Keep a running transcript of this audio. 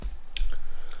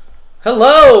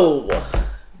Hello,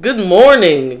 good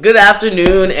morning, good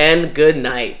afternoon, and good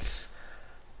night.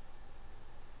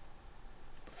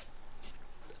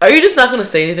 Are you just not going to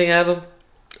say anything, Adam?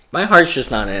 My heart's just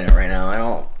not in it right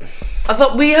now. I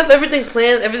thought we have everything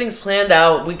planned. Everything's planned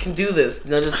out. We can do this.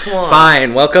 No, just come on.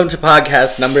 Fine. Welcome to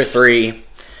podcast number 3.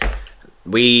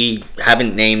 We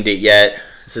haven't named it yet.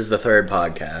 This is the 3rd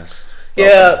podcast.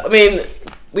 Yeah, I mean,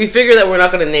 we figure that we're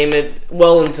not going to name it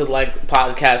well into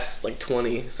podcast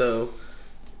 20. So,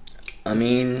 I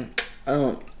mean, I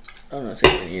don't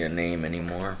think we need a name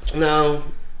anymore. no,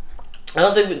 I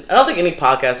don't think any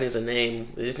podcast needs a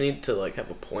name. They just need to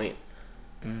have a point.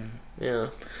 Yeah.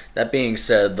 That being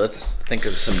said, let's think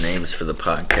of some names for the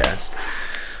podcast.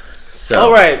 So,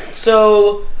 all right.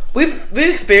 So we've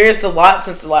experienced a lot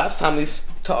since the last time we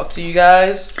talked to you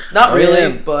guys. Not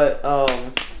really, yeah. but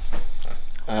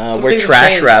we're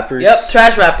trash rappers. Yep,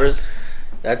 trash rappers.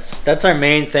 That's our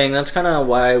main thing. That's kind of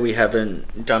why we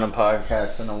haven't done a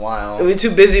podcast in a while. We're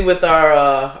too busy with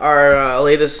our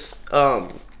latest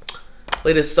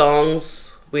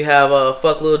songs. We have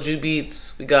Fuck Lil Jew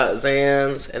Beats. We got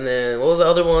Zan's, and then what was the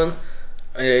other one?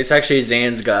 It's actually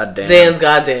Zan's Goddamn. Zan's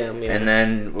Goddamn. Yeah. And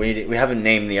then we haven't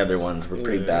named the other ones. We're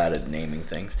pretty bad at naming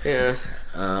things. Yeah.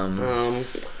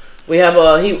 We have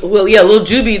Lil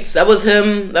Jew Beats. That was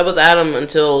him. That was Adam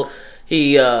until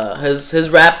he his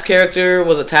rap character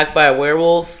was attacked by a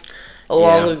werewolf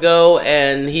long ago,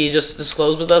 and he just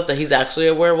disclosed with us that he's actually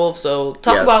a werewolf. So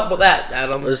talk about that,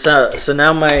 Adam. So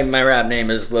now my rap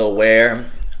name is Lil Where,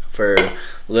 for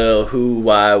Lil Who,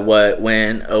 Why, What,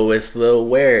 When. Oh, it's Lil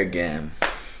Where again.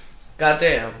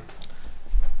 Goddamn.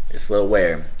 It's Lil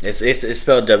Where. It's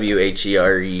spelled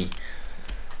W-H-E-R-E,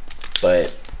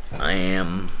 but I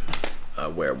am a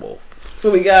werewolf.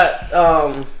 So we got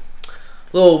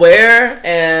Lil Where,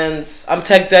 and I'm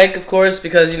Tech Deck, of course,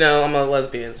 because I'm a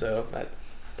lesbian, so that's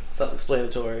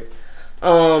self-explanatory.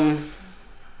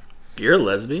 You're a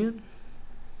lesbian?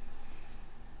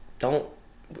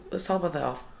 Let's talk about that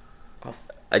off.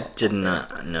 I did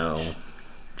not know.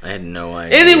 I had no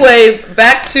idea. Anyway,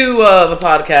 back to the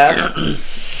podcast.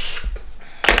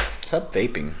 Stop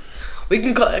vaping.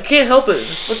 I can't help it.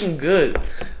 It's fucking good.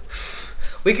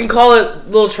 We can call it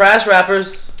Little Trash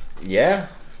Rappers. Yeah.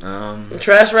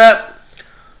 Trash rap.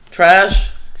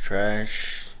 Trash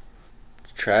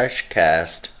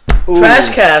cast. Ooh.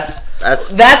 Trash cast.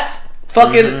 That's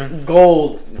fucking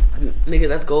gold. Nigga,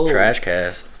 that's gold. Trash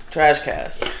cast.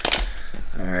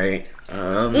 Alright.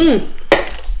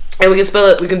 And we can spell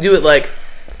it. We can do it like.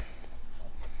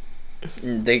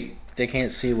 They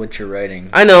can't see what you're writing.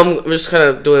 I know. I'm just kind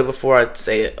of doing it before I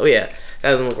say it. Oh yeah, that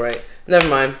doesn't look right. Never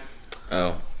mind.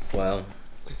 Oh well.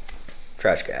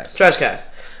 Trash cast. So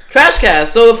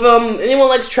if anyone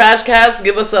likes Trash Cast,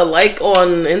 give us a like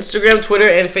on Instagram, Twitter,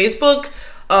 and Facebook.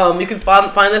 You can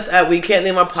find us at We Can't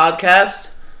Name Our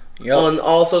Podcast on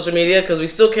all social media, because we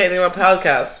still can't name our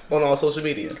podcast on all social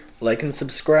media. Like and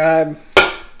subscribe.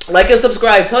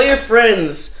 Tell your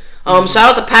friends. Shout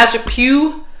out to Patrick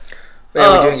Pugh. Wait,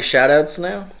 are we doing shout outs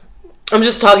now? I'm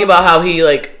just talking about how he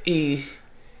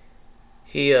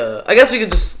I guess we could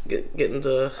just get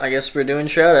into. I guess we're doing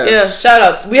shout outs. Yeah, shout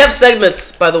outs. We have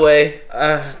segments, by the way.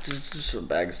 This is a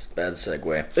bad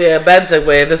segue. Yeah, bad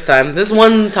segue this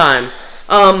one time.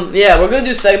 We're gonna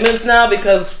do segments now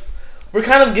because we're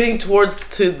kind of getting towards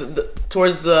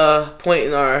the point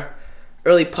in our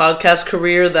early podcast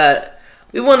career that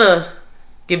we want to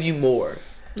give you more.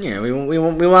 Yeah, we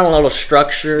want a little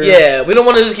structure. Yeah, we don't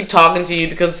want to just keep talking to you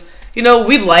because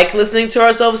we like listening to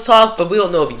ourselves talk, but we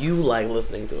don't know if you like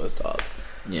listening to us talk.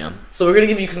 Yeah. So we're gonna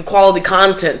give you some quality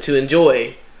content to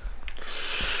enjoy.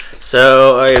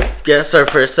 So I guess our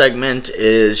first segment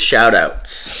is shout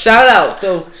outs.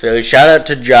 So shout out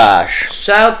to Josh.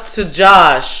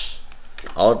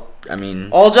 All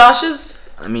Joshes?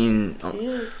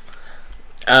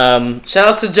 Shout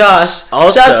out to Josh.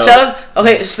 Also,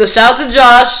 shout out to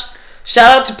Josh.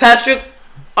 Shout out to Patrick,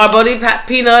 our buddy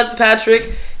Peanuts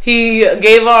Patrick. He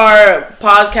gave our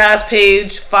podcast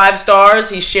page 5 stars.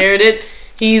 He shared it.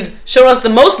 He's shown us the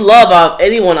most love of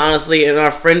anyone, honestly, in our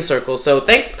friend circle. So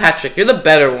thanks, Patrick. You're the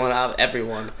better one out of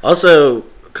everyone. Also,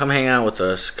 come hang out with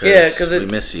us because we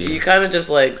miss you. You kind of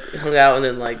just hung out and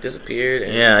then I disappeared.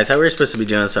 thought we were supposed to be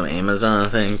doing some Amazon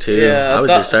thing too. Yeah, I was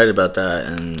excited about that,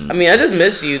 and I just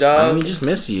miss you, dog. we just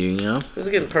miss you, This is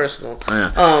getting personal.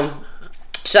 Yeah.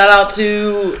 Shout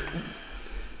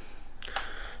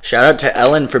out to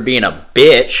Ellen for being a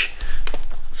bitch.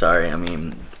 Sorry,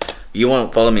 you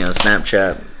won't follow me on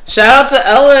Snapchat. Shout out to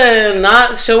Ellen,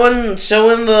 not showing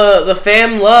the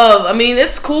fam love.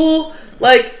 It's cool.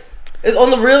 It's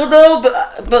on the real though,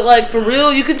 but for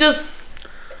real, you could just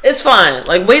It's fine.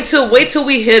 Like wait till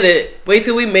we hit it. Wait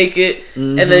till we make it,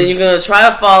 and then you're gonna try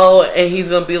to follow, and he's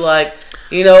gonna be like,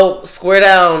 square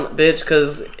down, bitch,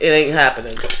 because it ain't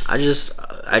happening. I just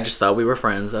thought we were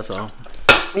friends. That's all.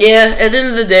 Yeah. At the end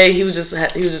of the day, he was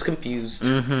just confused.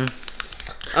 Shout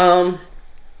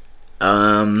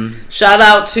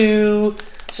out to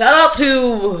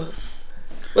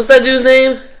what's that dude's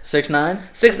name? 6ix9ine.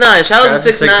 6ix9ine. Shout out to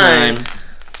 6ix9ine.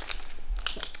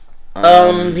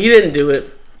 He didn't do it.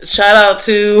 Shout out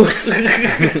to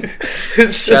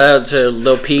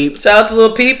Lil Peep. Shout out to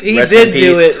Lil Peep. He Rest did in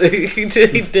do peace. it.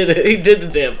 He did it. He did the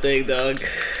damn thing, dog.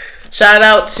 Shout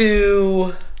out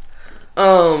to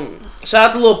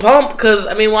Lil Pump, because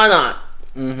why not?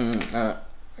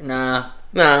 Nah.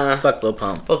 Fuck Lil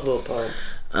Pump. Fuck Lil Pump.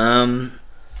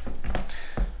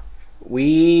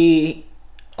 We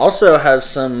also have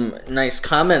some nice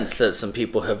comments that some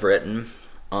people have written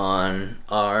on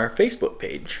our Facebook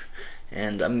page,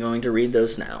 and I'm going to read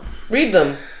those now. Read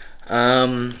them.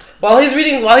 While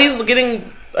he's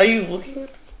getting. Are you looking?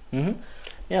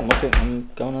 Yeah, I'm looking. I'm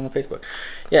going on the Facebook.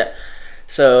 Yeah.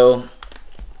 So.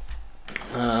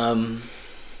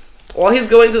 While he's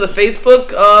going to the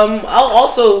Facebook, I'll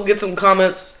also get some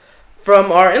comments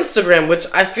from our Instagram, which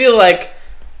I feel like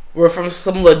were from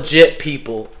some legit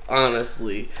people,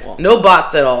 honestly. Well, no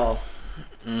bots at all.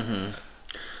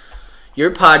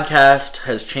 Your podcast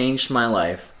has changed my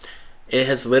life. It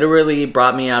has literally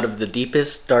brought me out of the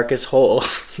deepest, darkest hole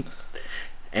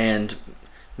and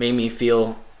made me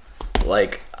feel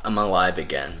like I'm alive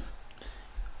again.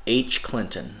 H.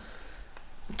 Clinton.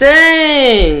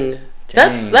 Dang.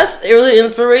 That's really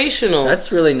inspirational.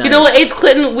 That's really nice. You know what, H.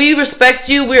 Clinton, we respect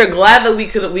you. We are glad that we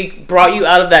brought you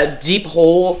out of that deep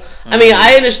hole. I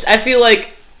feel like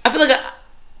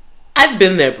I've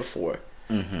been there before.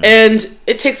 And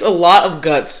it takes a lot of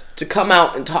guts to come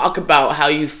out and talk about how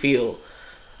you feel.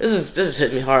 This is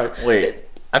hitting me hard. Wait,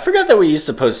 I forgot that we used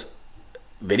to post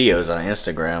videos on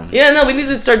Instagram. Yeah, no, we need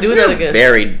to start doing that again.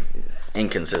 Very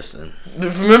inconsistent.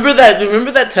 Remember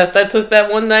that test I took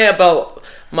that one night about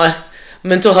my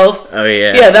mental health? Oh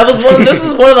yeah. Yeah, that was this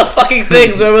is one of the fucking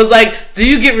things where it was like, do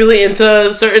you get really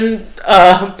into certain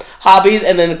hobbies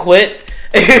and then quit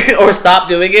or stop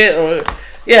doing it? Or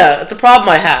yeah, it's a problem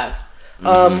I have.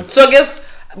 So I guess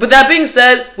with that being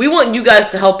said, we want you guys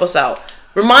to help us out.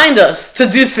 Remind us to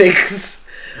do things.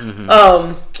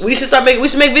 We should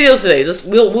make videos today.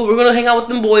 We're gonna hang out with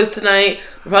them boys tonight.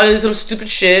 We're probably gonna do some stupid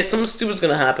shit. Something stupid's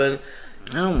gonna happen.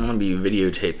 I don't want to be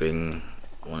videotaping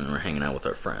when we're hanging out with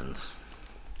our friends.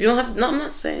 You don't have to. No, I'm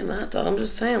not saying that, dog. I'm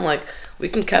just saying we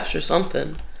can capture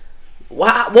something.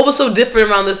 What was so different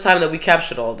around this time that we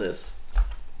captured all this?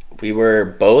 We were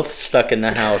both stuck in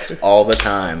the house all the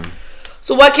time.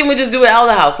 So why can't we just do it out of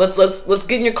the house? Let's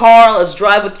get in your car. Let's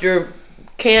drive with your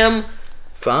cam.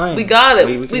 Fine. We got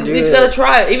it. We just gotta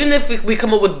try it. Even if we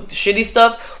come up with shitty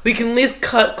stuff, we can at least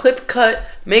cut,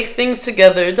 make things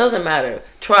together. It doesn't matter.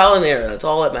 Trial and error. That's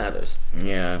all that matters.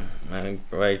 Yeah.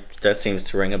 Right. That seems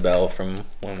to ring a bell from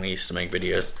when we used to make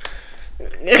videos.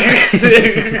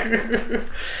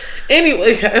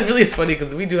 Anyway, it really is funny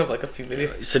because we do have a few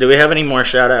videos. So do we have any more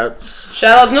shout outs?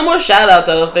 No more shout outs,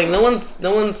 I don't think. No one's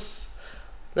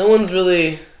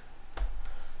really,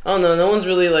 I don't know, no one's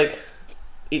really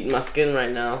eating my skin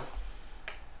right now.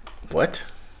 What?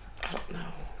 I don't know.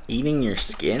 Eating your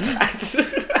skin?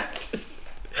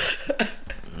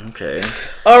 Okay.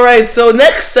 Alright, so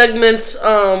next segment,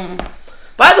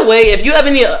 by the way, if you have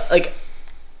any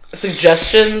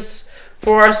suggestions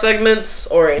for our segments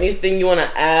or anything you want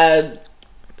to add,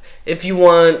 if you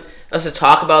want us to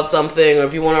talk about something or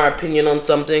if you want our opinion on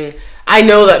something, I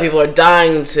know that people are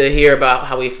dying to hear about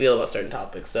how we feel about certain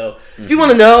topics. So if you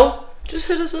want to know, just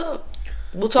hit us up.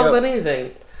 We'll talk about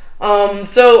anything.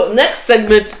 So next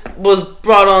segment was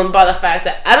brought on by the fact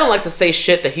that I don't like to say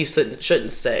shit that he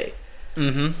shouldn't say.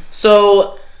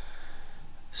 So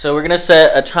we're gonna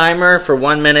set a timer for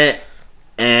 1 minute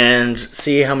and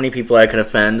see how many people I can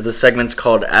offend. The segment's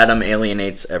called Adam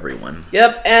Alienates Everyone.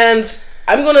 Yep, and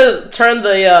I'm gonna turn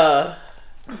the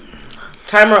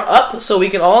timer up so we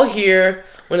can all hear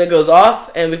when it goes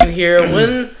off, and we can hear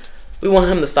when we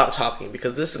want him to stop talking,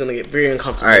 because this is gonna get very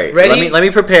uncomfortable. All right, ready? Let me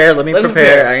prepare. Let me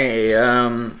prepare.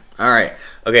 All right.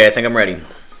 Okay, I think I'm ready.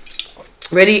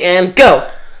 Ready and go.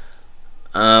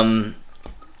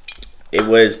 It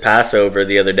was Passover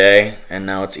the other day, and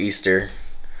now it's Easter.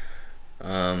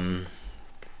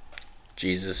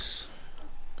 Jesus.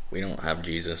 We don't have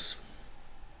Jesus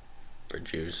for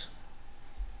Jews.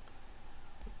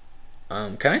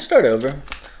 Can I start over?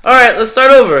 All right, let's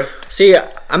start over. See,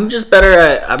 I'm better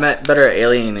at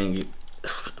alienating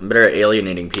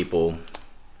people.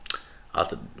 off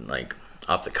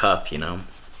the cuff, you know.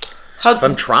 How, if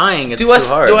I'm trying, it's too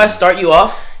hard. Do I start you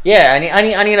off? Yeah, I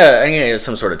need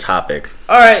some sort of topic.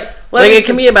 All right. It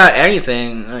can be about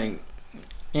anything.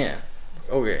 Yeah.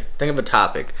 Okay. Think of a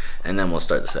topic, and then we'll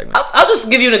start the segment. I'll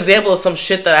just give you an example of some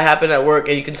shit that happened at work,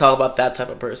 and you can talk about that type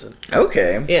of person.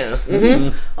 Okay. Yeah.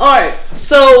 Mm-hmm. All right.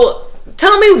 So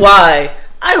tell me why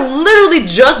I literally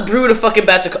just brewed a fucking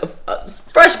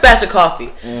fresh batch of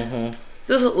coffee. Mm-hmm.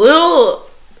 This little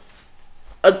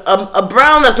a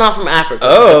brown that's not from Africa.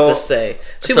 Let's just say.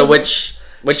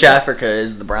 Which Africa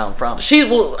is the brown from?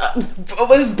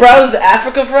 What brown is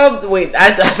Africa from? Wait,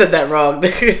 I said that wrong.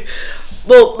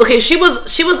 Well, okay, she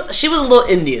was a little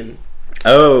Indian.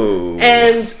 Oh.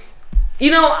 And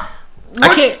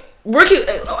working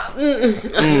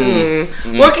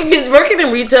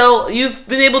in retail, you've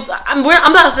been able to. I'm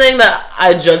not saying that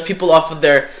I judge people off of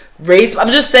their race. I'm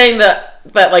just saying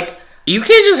that like. You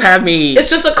can't just have me. It's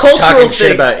just a cultural talking thing.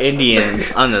 Shit about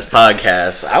Indians on this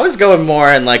podcast. I was going more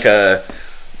in like a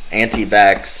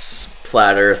anti-vax,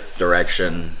 flat Earth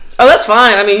direction. Oh, that's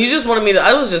fine. I mean, you just wanted me to.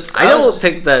 I don't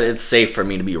think that it's safe for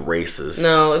me to be racist.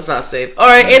 No, it's not safe. All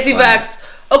right, that's anti-vax.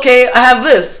 Fine. Okay, I have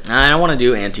this. I don't want to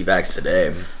do anti-vax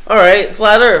today. All right,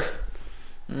 flat Earth.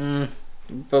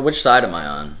 But which side am I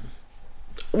on?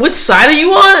 Which side are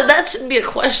you on? That shouldn't be a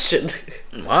question.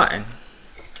 Why?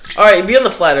 All right, be on the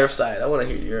flat Earth side. I want to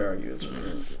hear your arguments.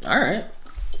 All right.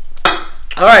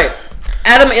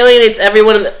 Adam alienates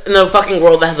everyone in the fucking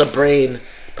world that has a brain,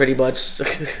 pretty much.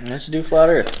 Let's do flat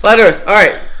Earth. Flat Earth. All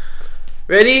right.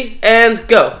 Ready and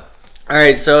go. All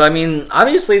right. So I mean,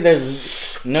 obviously,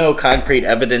 there's no concrete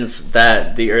evidence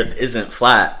that the Earth isn't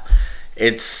flat.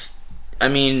 There's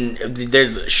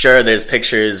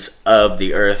pictures of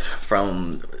the Earth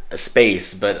from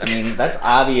space, but I mean that's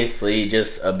obviously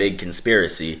just a big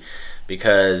conspiracy,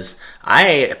 because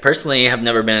I personally have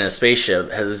never been in a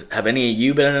spaceship. Have any of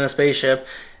you been in a spaceship?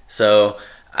 So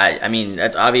I mean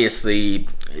that's obviously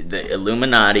the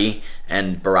Illuminati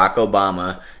and Barack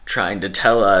Obama trying to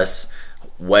tell us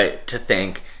what to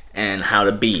think and how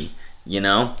to be, you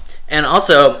know? And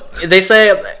also they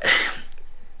say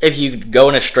if you go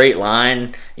in a straight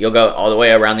line, you'll go all the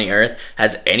way around the Earth.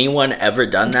 Has anyone ever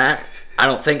done that? I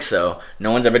don't think so.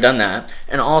 No one's ever done that.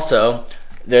 And also,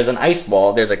 there's an ice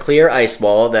ball. There's a clear ice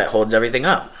ball that holds everything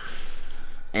up.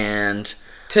 And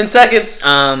 10 seconds.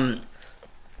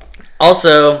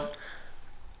 Also,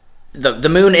 the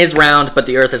moon is round, but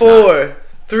the Earth is 4, not.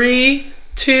 3,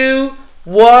 2,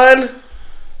 1.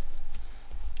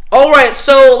 All right,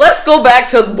 so let's go back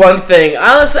to one thing.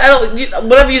 Honestly,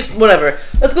 whatever.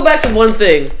 Let's go back to one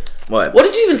thing. What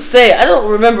did you even say? I don't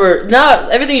remember. Now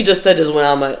everything you just said just went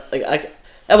out my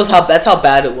that's how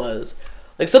bad it was.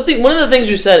 Like one of the things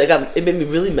you said, it made me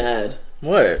really mad.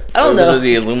 What? I don't know. This is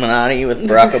the Illuminati with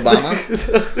Barack Obama.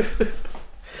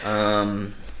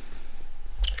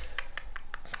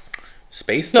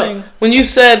 Space thing. When you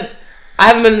said I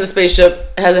haven't been in the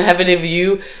spaceship, have any of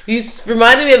you? You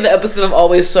reminded me of the episode of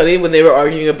Always Sunny when they were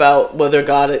arguing about whether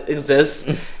God exists,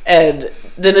 and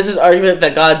Dennis's argument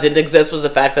that God didn't exist was the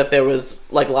fact that there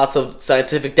was like lots of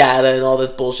scientific data and all this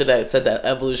bullshit that said that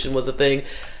evolution was a thing.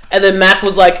 And then Mac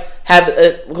was like,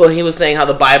 he was saying how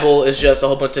the Bible is just a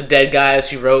whole bunch of dead guys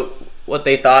who wrote what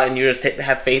they thought and you just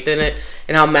have faith in it.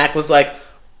 And how Mac was like,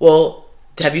 well,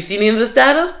 have you seen any of this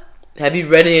data? Have you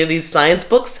read any of these science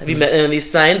books? Have you met any of these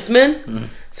science men? Mm-hmm.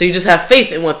 So you just have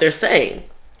faith in what they're saying.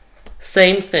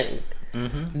 Same thing.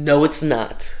 Mm-hmm. No, it's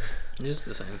not. It is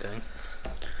the same thing.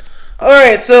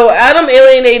 Alright, so Adam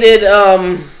alienated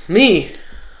me.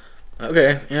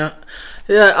 Okay, yeah.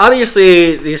 Yeah,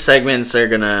 obviously these segments are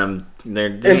gonna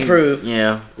improve.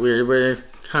 Yeah, we're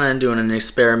kind of doing an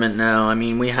experiment now. I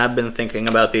mean, we have been thinking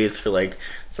about these for like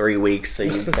 3 weeks, so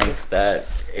you'd think that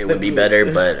it would be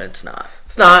better, but it's not.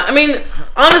 It's not. I mean,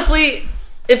 honestly,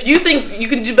 if you think you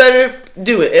can do better,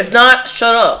 do it. If not,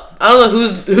 shut up. I don't know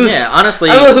who's. Yeah, honestly,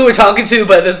 I don't know who we're talking to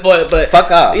by this point, but fuck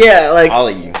up. Yeah, like all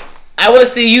of you. I want to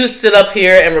see you sit up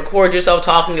here and record yourself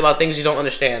talking about things you don't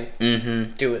understand.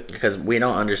 Mm-hmm. Do it. Because we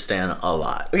don't understand a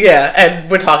lot. Yeah, and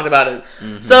we're talking about it.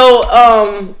 Mm-hmm. So,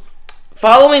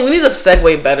 we need to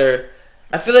segue better.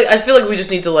 I feel like we just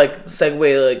need to like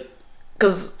segue like,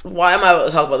 because why am I about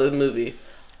to talk about this movie?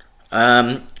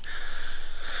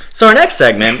 So our next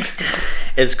segment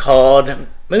is called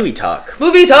Movie Talk.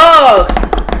 Movie Talk!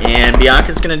 And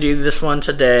Bianca's going to do this one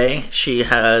today. She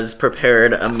has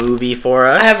prepared a movie for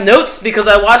us. I have notes because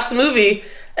I watched the movie.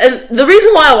 And the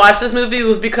reason why I watched this movie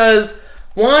was because,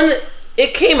 one,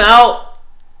 it came out,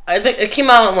 I think it came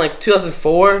out in like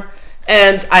 2004.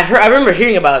 And I remember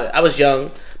hearing about it. I was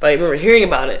young, but I remember hearing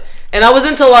about it. And I was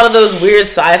into a lot of those weird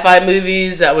sci-fi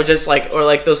movies that were just like, or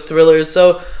like those thrillers.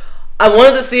 So I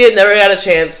wanted to see it, never got a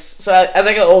chance. So as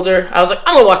I got older, I was like,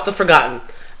 I'm gonna watch The Forgotten.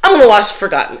 I'm gonna watch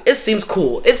Forgotten. It seems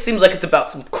cool. It seems like it's about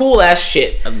some cool ass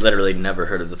shit. I've literally never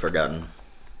heard of The Forgotten.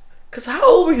 Cause how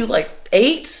old were you? Like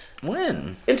 8?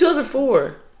 When? In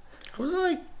 2004. I was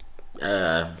like,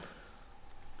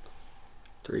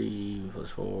 3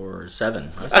 plus 4,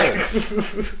 7.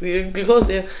 You're close,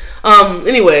 yeah.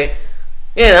 Anyway,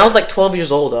 yeah, I was like 12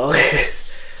 years old, dog.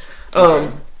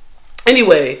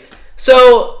 Anyway,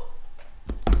 so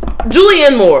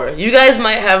Julianne Moore, you guys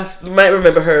might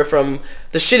remember her from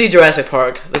the shitty Jurassic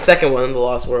Park, the second one, The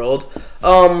Lost World.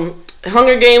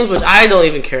 Hunger Games, which I don't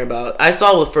even care about. I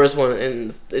saw the first one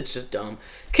and it's just dumb.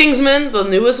 Kingsman, the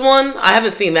newest one, I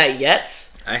haven't seen that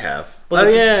yet. I have.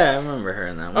 Yeah, I remember her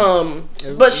in that one.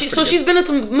 But she's been in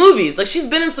some movies. Like, she's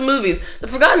been in some movies. The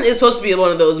Forgotten is supposed to be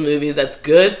one of those movies that's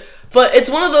good, but it's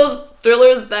one of those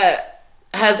thrillers that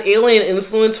has alien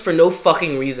influence for no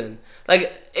fucking reason.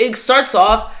 Like, it starts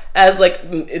off as like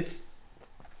it's,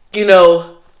 you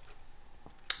know,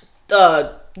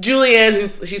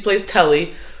 Julianne, who she plays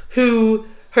Telly, who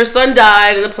her son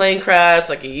died in a plane crash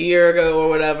like a year ago or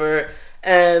whatever,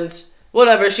 and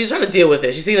whatever, she's trying to deal with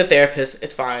it. She's seeing a therapist.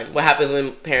 It's fine. What happens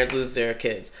when parents lose their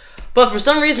kids? But for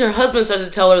some reason, her husband started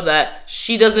to tell her that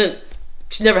she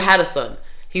never had a son.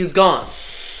 He was gone.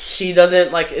 She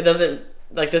doesn't, like, it doesn't,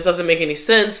 like, this doesn't make any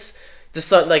sense. The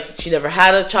son, like, she never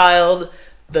had a child.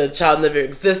 The child never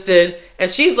existed.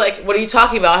 And she's like, what are you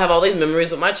talking about? I have all these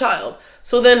memories of my child.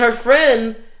 So then her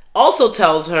friend also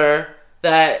tells her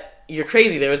that you're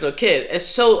crazy. There was no kid. And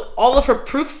so all of her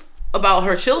proof about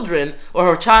her children or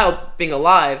her child being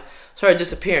alive started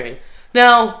disappearing.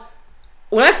 Now,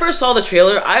 when I first saw the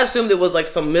trailer, I assumed it was like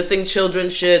some missing children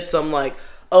shit, some like,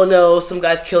 oh no, some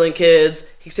guy's killing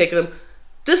kids, he's taking them.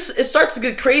 It starts to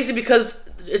get crazy because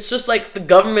it's just like the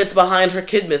government's behind her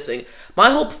kid missing. My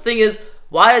whole thing is,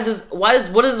 what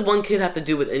does one kid have to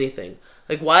do with anything?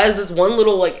 Like, why is this one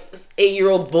little like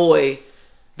 8-year-old boy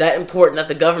that important that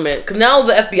the government? Because now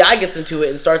the FBI gets into it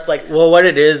and starts like. Well, what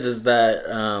it is that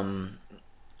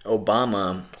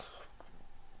Obama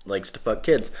likes to fuck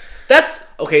kids.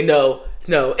 That's okay. No.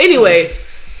 Anyway,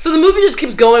 so the movie just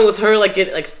keeps going with her like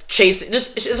chasing.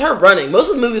 Just it's her running. Most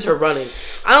of the movie's her running.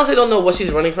 I honestly don't know what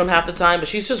she's running from half the time, but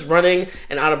she's just running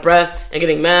and out of breath and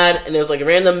getting mad. And there's like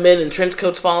random men in trench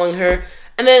coats following her.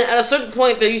 And then at a certain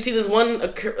point, there you see this one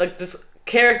like this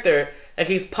character that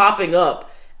keeps popping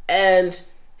up, and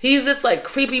he's this like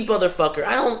creepy motherfucker.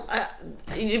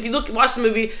 If you watch the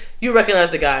movie, you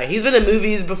recognize the guy. He's been in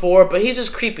movies before, but he's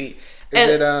just creepy. Is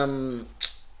it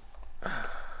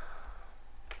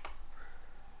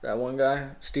that one guy,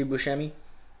 Steve Buscemi?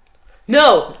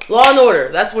 No, Law and Order.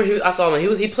 That's where I saw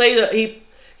him. He played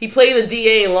a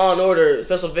DA in Law and Order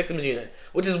Special Victims Unit,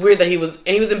 which is weird that he was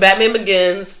in Batman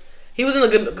Begins. He was in a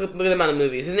good amount of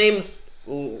movies. His name's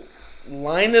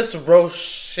Linus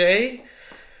Roche.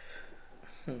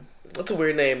 That's a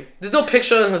weird name. There's no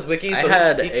picture on his wiki. So I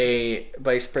had a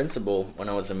vice principal when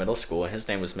I was in middle school. His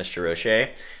name was Mr. Roche,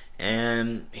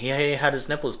 and he had his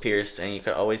nipples pierced, and you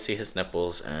could always see his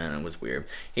nipples, and it was weird.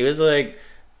 He was like,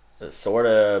 sort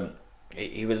of.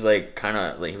 He was like kind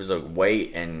of like he was like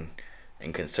white and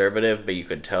conservative, but you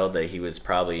could tell that he was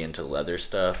probably into leather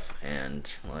stuff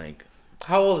and like.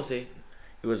 How old is he?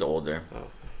 He was older,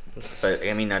 but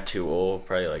I mean not too old.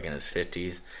 Probably like in his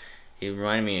 50s. He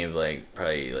reminded me of like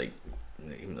probably like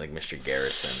Mr.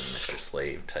 Garrison, Mr.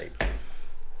 Slave type.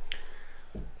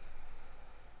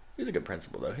 He's a good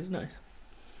principal though. He's nice.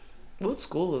 What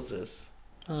school was this?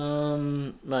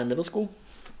 My middle school.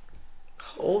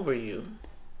 How old were you?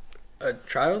 A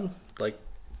child, like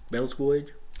middle school age.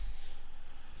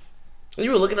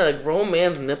 You were looking at a grown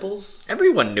man's nipples?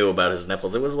 Everyone knew about his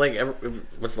nipples. It was like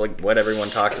what everyone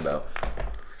talked about.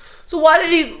 So why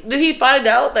did he find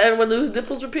out that everyone knew his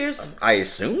nipples were pierced? I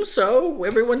assume so.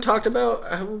 Everyone talked about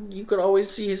how you could always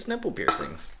see his nipple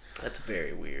piercings. That's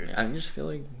very weird. I just feel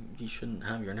like you shouldn't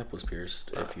have your nipples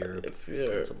pierced if you're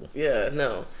principal. Yeah,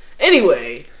 no.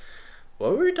 Anyway.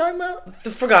 What were we talking about?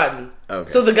 The Forgotten. Okay.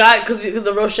 So the guy, because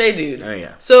the Roche dude. Oh,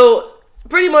 yeah. So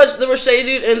pretty much the Roche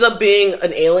dude ends up being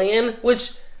an alien,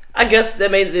 which I guess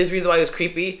that made this reason why he was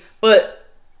creepy. But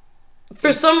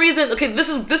for some reason, okay, this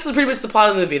is pretty much the plot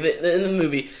of the movie. In the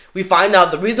movie, we find out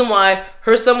the reason why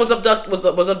her son was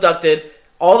abducted.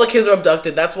 All the kids are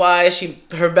abducted. That's why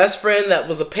her best friend that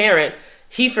was a parent,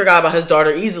 he forgot about his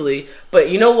daughter easily.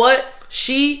 But you know what?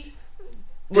 She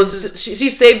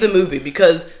saved the movie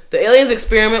because the aliens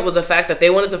experiment was the fact that they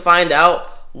wanted to find out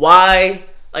why,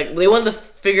 like they wanted to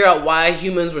figure out why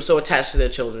humans were so attached to their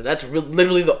children. That's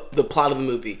literally the plot of the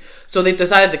movie. So they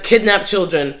decided to kidnap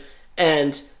children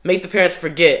and make the parents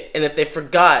forget. And if they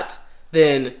forgot,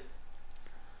 then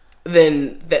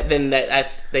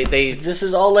that's they. This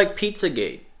is all like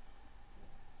Pizzagate.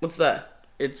 What's that?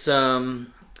 It's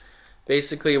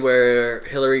basically where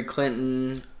Hillary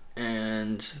Clinton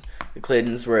and the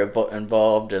Clintons were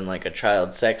involved in like a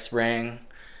child sex ring,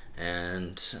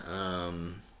 and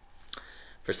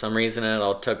for some reason it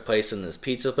all took place in this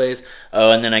pizza place.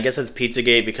 Oh, and then I guess it's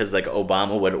Pizzagate because like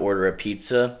Obama would order a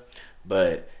pizza,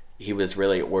 but he was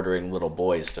really ordering little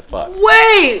boys to fuck.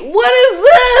 Wait, what is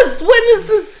this? When is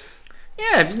this?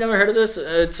 Yeah, have you never heard of this?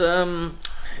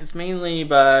 It's mainly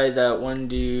by that one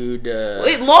dude.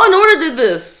 Wait, Law and Order did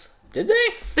this. Did they?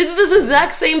 They did this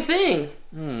exact same thing.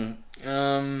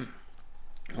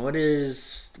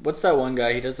 What's that one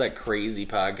guy? He does that crazy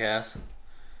podcast.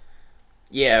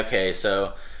 Yeah, okay,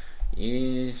 so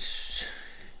users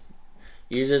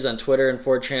on Twitter and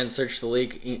 4chan searched the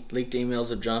leaked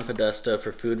emails of John Podesta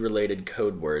for food-related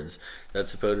code words that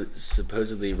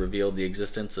supposedly revealed the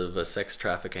existence of a sex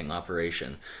trafficking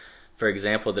operation. For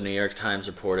example, the New York Times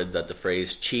reported that the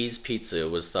phrase cheese pizza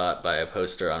was thought by a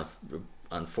poster on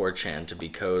 4chan to be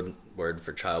code word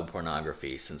for child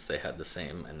pornography since they had the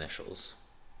same initials.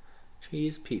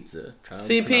 Cheese pizza, child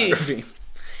CP. pornography.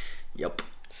 Yep.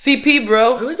 CP,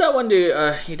 bro. Who is that one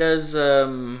dude? He does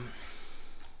that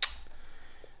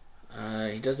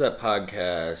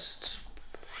podcast.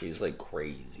 She's like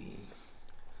crazy.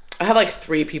 I have like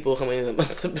 3 people coming in the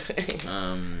month to pay.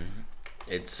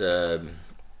 It's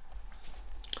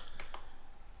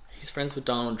he's friends with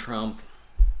Donald Trump.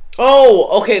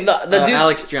 Oh, okay. The dude,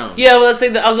 Alex Jones. Yeah, well, let's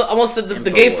say I almost said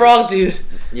the gay frog dude.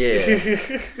 Yeah.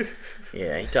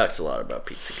 Yeah, he talks a lot about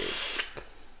Pizzagate.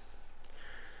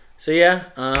 So yeah,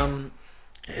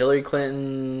 Hillary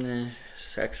Clinton,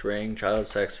 sex ring, child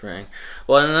sex ring.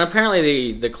 Well, and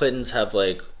apparently the Clintons have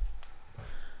like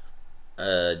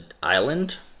an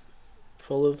island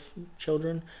full of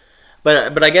children.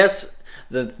 But I guess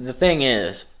the thing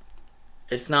is,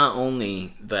 it's not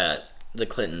only that the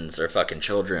Clintons are fucking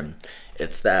children,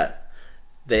 it's that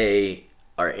they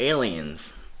are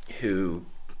aliens who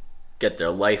get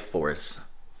their life force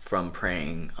from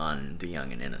preying on the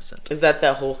young and innocent. Is that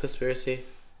whole conspiracy?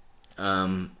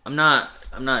 I'm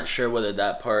not sure whether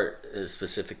that part is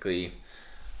specifically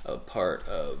a part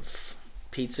of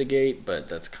Pizzagate, but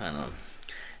that's kind of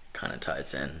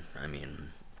ties in. I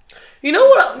mean, you know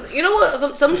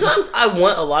what? Sometimes I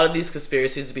want a lot of these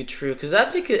conspiracies to be true because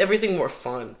that makes everything more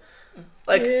fun.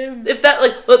 Like, if that,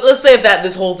 like, let's say if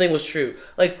this whole thing was true.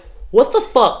 Like, what the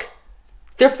fuck?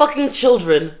 They're fucking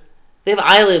children. They have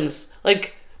islands.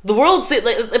 Like, the world,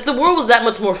 if the world was that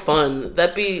much more fun,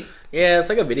 that'd be... Yeah, it's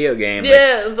like a video game.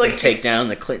 Yeah, it's like... take down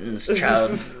the Clintons'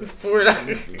 child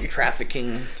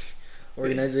trafficking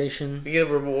organization. You get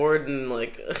a reward and,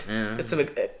 like, get some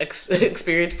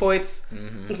experience points.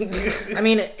 Mm-hmm. I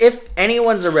mean, if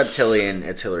anyone's a reptilian,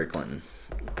 it's Hillary Clinton.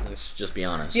 Let's just be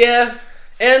honest. Yeah.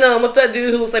 And what's that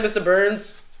dude who looks like Mr.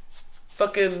 Burns?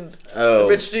 Fucking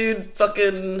rich dude.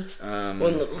 Fucking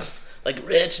like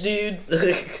rich dude.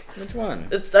 Which one?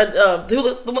 It's that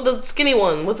the skinny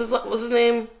one. What's his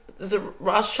name? Is it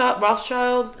Rothschild?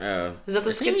 Oh, is that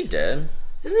the skinny? Isn't he dead?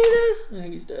 Isn't he dead? I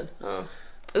think he's dead. Oh,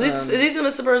 is he the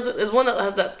Mr. Burns? There's one that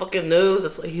has that fucking nose.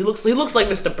 That's like he looks like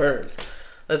Mr. Burns.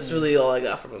 That's really all I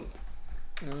got from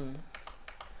him.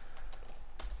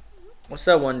 What's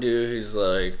that one dude who's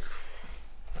like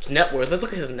net worth? Let's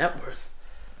look at his net worth.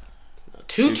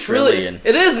 $2 trillion.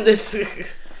 It is.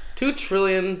 It's $2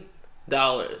 trillion.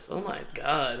 Oh my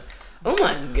god. Oh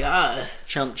my god.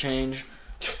 Chump change.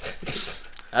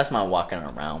 That's my walking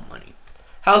around money.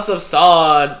 House of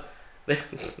Saud.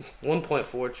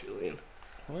 1.4 trillion.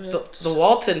 What? The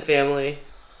Walton family.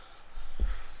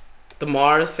 The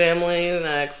Mars family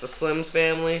next. The Slims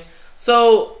family.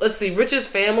 So let's see. Richest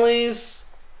families.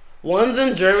 One's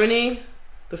in Germany.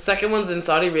 The second one's in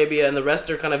Saudi Arabia, and the rest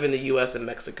are kind of in the U.S. and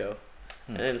Mexico.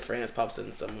 And then France pops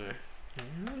in somewhere.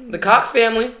 The Cox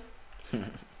family.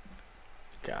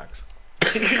 Cox.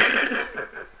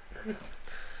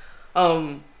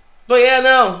 But yeah,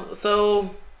 no.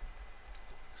 So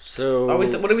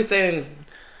what are we saying?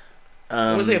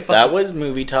 That was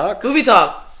movie talk. Movie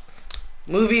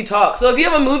talk. So if you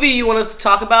have a movie you want us to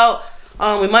talk about,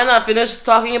 we might not finish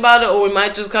talking about it, or we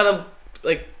might just kind of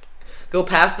like go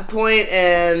past the point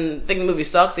and think the movie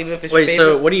sucks, even if it's your favorite.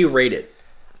 So what do you rate it?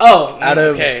 Oh, out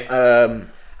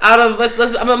of let's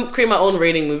I'm gonna create my own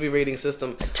movie rating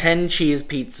system. 10 cheese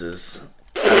pizzas.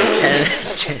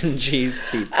 10 cheese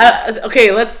pizzas.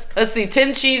 Okay, let's see.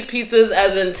 10 cheese pizzas,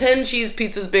 as in 10 cheese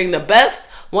pizzas being the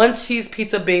best, one cheese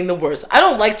pizza being the worst. I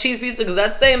don't like cheese pizza because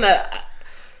that's saying that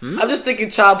I'm just thinking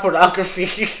child pornography.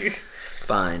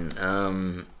 Fine.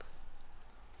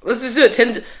 Let's just do it.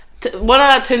 1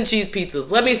 out of 10 cheese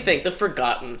pizzas. Let me think. The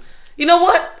Forgotten. You know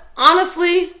what?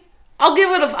 Honestly, I'll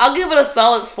give it a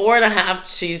solid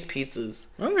 4.5 cheese pizzas.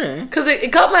 Okay. Because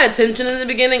it caught my attention in the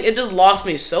beginning. It just lost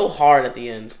me so hard at the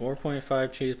end.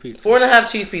 4.5 cheese pizzas.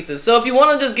 4.5 cheese pizzas. So if you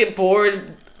want to just get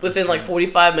bored within like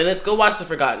 45 minutes, go watch The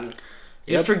Forgotten.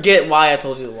 You forget why I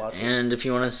told you to watch it. And if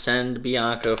you want to send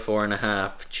Bianca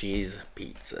 4.5 cheese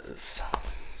pizzas.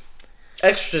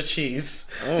 Extra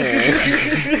cheese. Oh.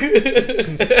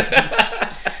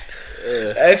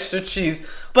 Extra cheese.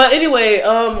 But anyway,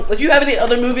 if you have any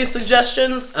other movie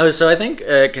suggestions, Oh, so I think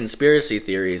Conspiracy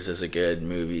Theories is a good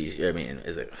movie. I mean,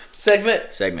 is it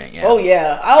segment? yeah. Oh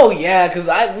yeah, because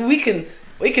we can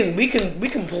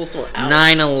pull someone out.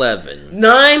 9/11.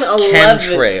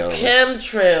 9/11.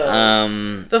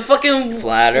 Chemtrails. The fucking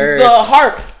Flat Earth. The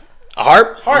harp.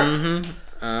 Harp.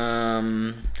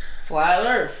 Mm-hmm. Flat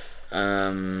Earth.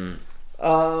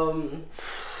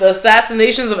 The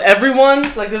assassinations of everyone.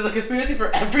 Like, there's a conspiracy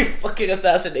for every fucking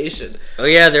assassination. Oh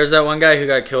yeah, there's that one guy who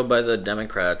got killed by the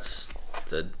Democrats.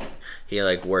 He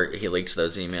leaked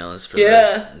those emails for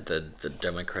the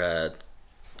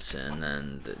Democrats, and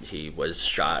then he was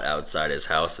shot outside his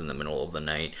house in the middle of the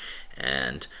night,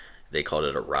 and they called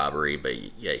it a robbery, but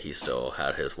yet he still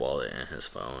had his wallet and his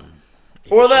phone.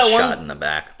 He was just shot in the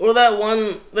back. Or that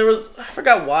one, I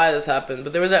forgot why this happened,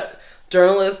 but there was that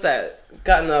journalist that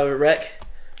got in a wreck.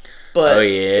 But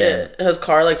his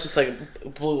car just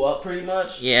blew up pretty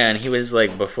much. Yeah, and he was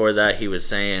before that he was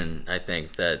saying, I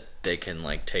think, that they can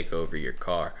take over your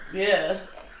car. Yeah.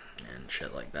 And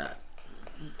shit like that.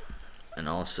 And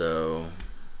also,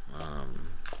 I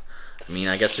mean,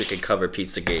 I guess we could cover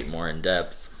Pizzagate more in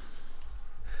depth.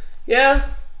 Yeah.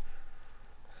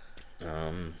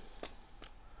 Yeah.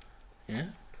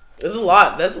 There's a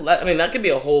lot. I mean, that could be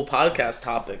a whole podcast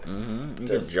topic. You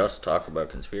could just talk about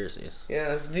conspiracies.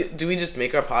 Yeah. Do we just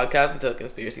make our podcast into a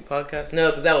conspiracy podcast? No,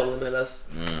 because that will limit us.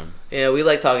 Yeah, we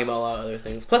like talking about a lot of other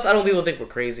things. Plus, I don't want people to think we're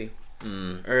crazy.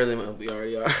 Or we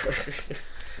already are.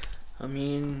 I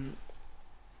mean,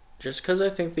 just because I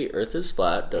think the Earth is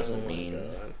flat doesn't mean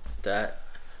that.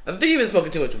 I think you've been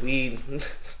smoking too much weed.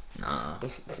 Nah. I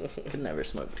could never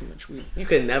smoke too much weed. You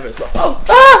could never smoke. Oh,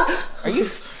 ah! Are you?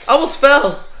 I almost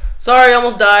fell. Sorry, I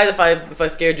almost died if I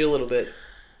scared you a little bit.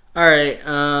 Alright,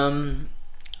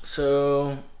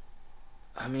 so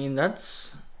I mean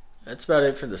that's about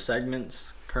it for the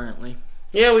segments currently.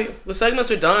 Yeah, the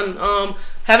segments are done.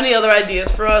 Have any other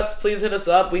ideas for us? Please hit us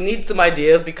up. We need some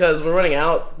ideas because we're running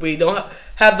out. We don't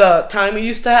have the time we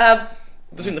used to have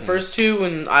between the first two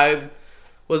when I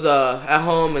was at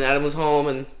home and Adam was home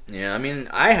and yeah, I mean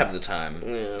I have the time.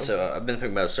 Yeah. So I've been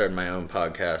thinking about starting my own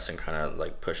podcast and kind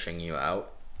of pushing you out.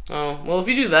 Oh, well, if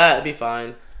you do that, it'd be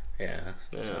fine. Yeah.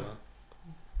 Yeah.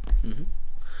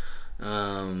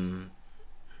 And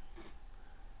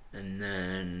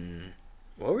then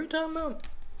what were we talking about?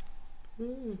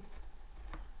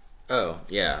 Oh,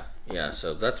 yeah. Yeah,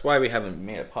 so that's why we haven't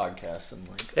made a podcast in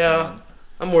Yeah.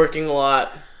 I'm working a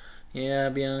lot. Yeah,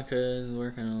 Bianca is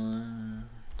working a lot.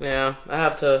 Yeah, I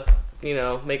have to,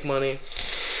 make money.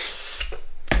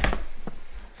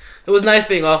 It was nice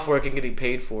being off work and getting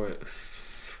paid for it.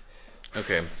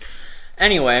 Okay.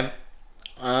 Anyway,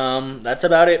 that's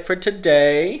about it for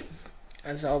today.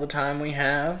 That's all the time we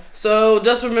have. So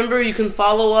just remember, you can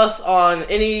follow us on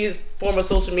any form of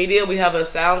social media. We have a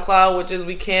SoundCloud, which is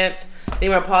We Can't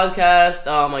Name Our Podcast,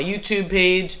 a YouTube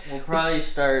page. We'll probably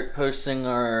start posting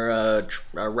our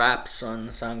raps on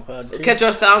SoundCloud too. Catch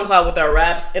our SoundCloud with our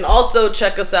raps. And also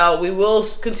check us out. We will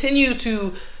continue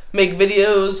to make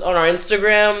videos on our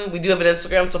Instagram. We do have an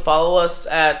Instagram, so follow us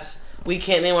at We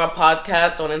Can't Name Our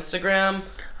Podcast on Instagram.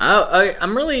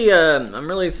 I'm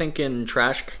really thinking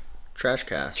Trashcast.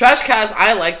 Trashcast,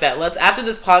 I like that. After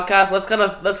this podcast, let's kind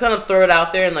of throw it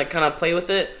out there and kind of play with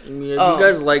it. Yeah, if you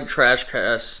guys like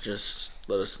Trashcast, just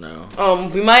let us know.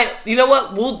 We might. You know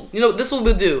what? This is what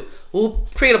we'll do. We'll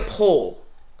create a poll.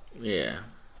 Yeah.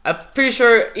 I'm pretty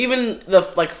sure even the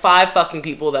 5 fucking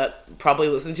people that probably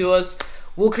listen to us,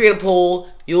 we'll create a poll.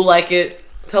 You'll like it.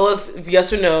 Tell us if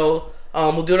yes or no.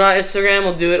 We'll do it on Instagram.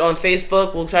 We'll do it on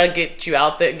Facebook. We'll try to get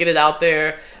it out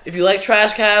there. If you like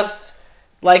Trashcast,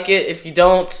 like it. If you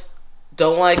don't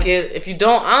like it. If you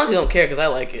don't, I honestly don't care because I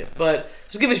like it. But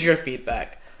just give us your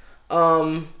feedback.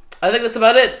 I think that's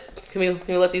about it. Can we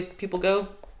let these people go?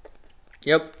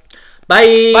 Yep.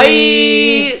 Bye.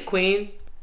 Bye, Queen.